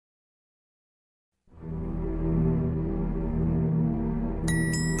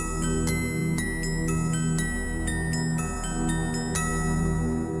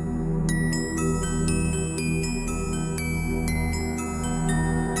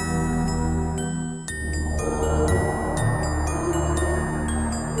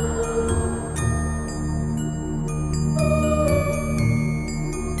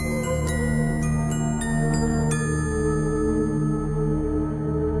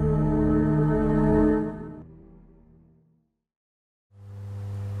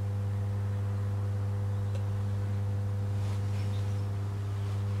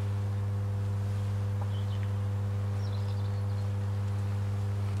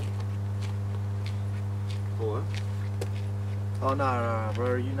4. Oh no,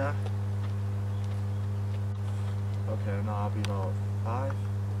 where are you now? Okay, no, I'll be about 5.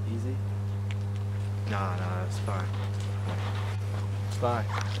 Easy. No, it's fine. It's fine.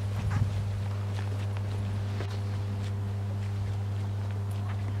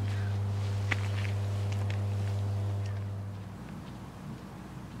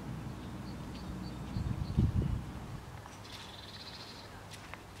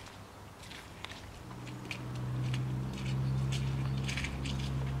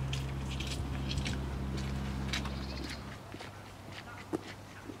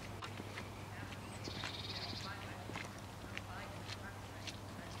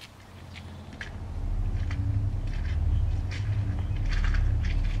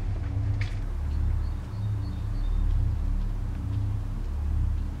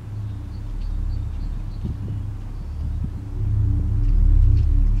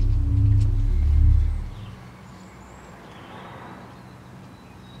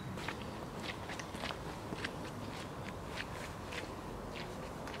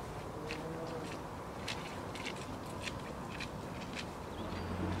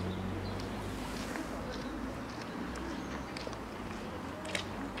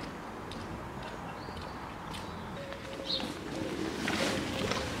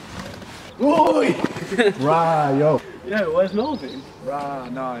 Oi! Right, yo. Yo, where's Melvin?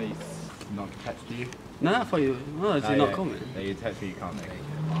 Right, nice. Not texted you? No, I thought you. Oh, is he not coming? Yeah, you text me, you can't make it.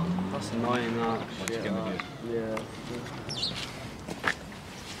 That's annoying, that. What shit, you gonna do? Yeah.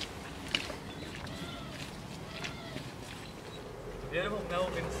 Have you heard about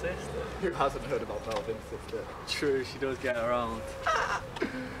Melvin's sister? Who hasn't heard about Melvin's sister? True, she does get around.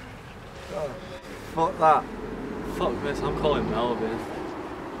 Oh, fuck that. Fuck this, I'm calling Melvin.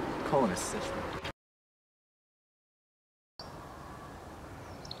 Calling his sister.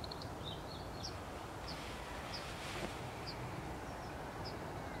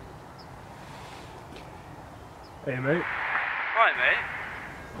 Hey mate. Right,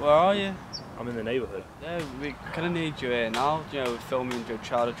 mate. Where are you? I'm in the neighbourhood. Yeah, we kind of need you here now. You know, we're filming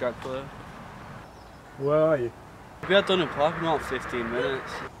Child of Dracula. Where are you? We had done in park in about 15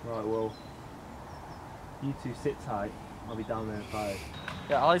 minutes. Right, well, you two sit tight. I'll be down there in 5.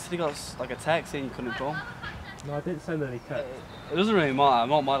 Yeah, Alex said he got like a text saying you couldn't come. No, I didn't send any text. It doesn't really matter, I'm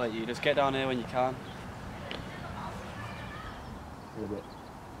not mad at you. Just get down here when you can. A little bit.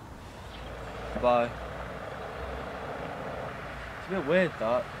 Bye. It's a bit weird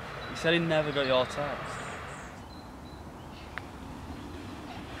that. He said he never got your text.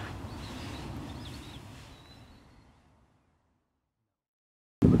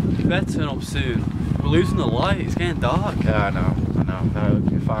 You better turn up soon. We're losing the light, it's getting dark. Yeah, I know. No,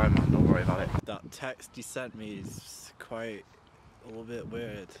 you're fine, man. Don't worry about it. That text you sent me is quite a little bit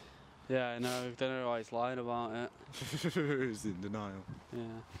weird. Yeah, I know. Don't know why he's lying about it. He's in denial.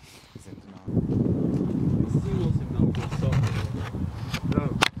 Yeah. He's in denial. Let's see what's in Melvin's sock. No,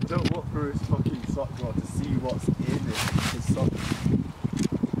 don't look through his fucking sock drawer to see what's in his sock.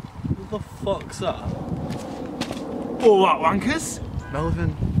 What the fuck's that? All that wankers? Melvin,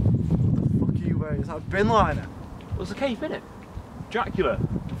 what the fuck are you wearing? Is that a bin liner? What's the cape in it? Dracula.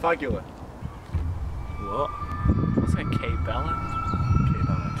 Fagula. What? Looks like Kate Bella. Okay,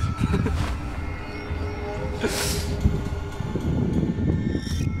 bye.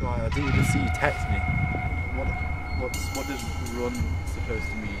 Right, I didn't even see you text me. What does run supposed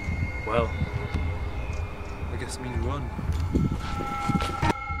to mean? Well, I guess it means run.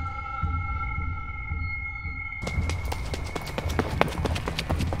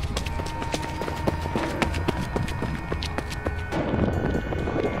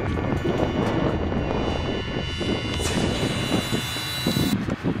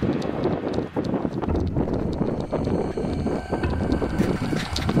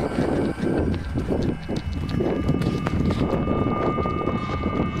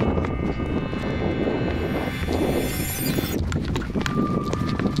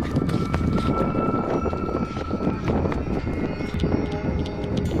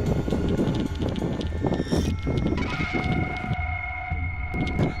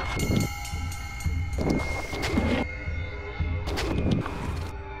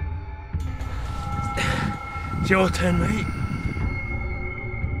 It's your turn, mate.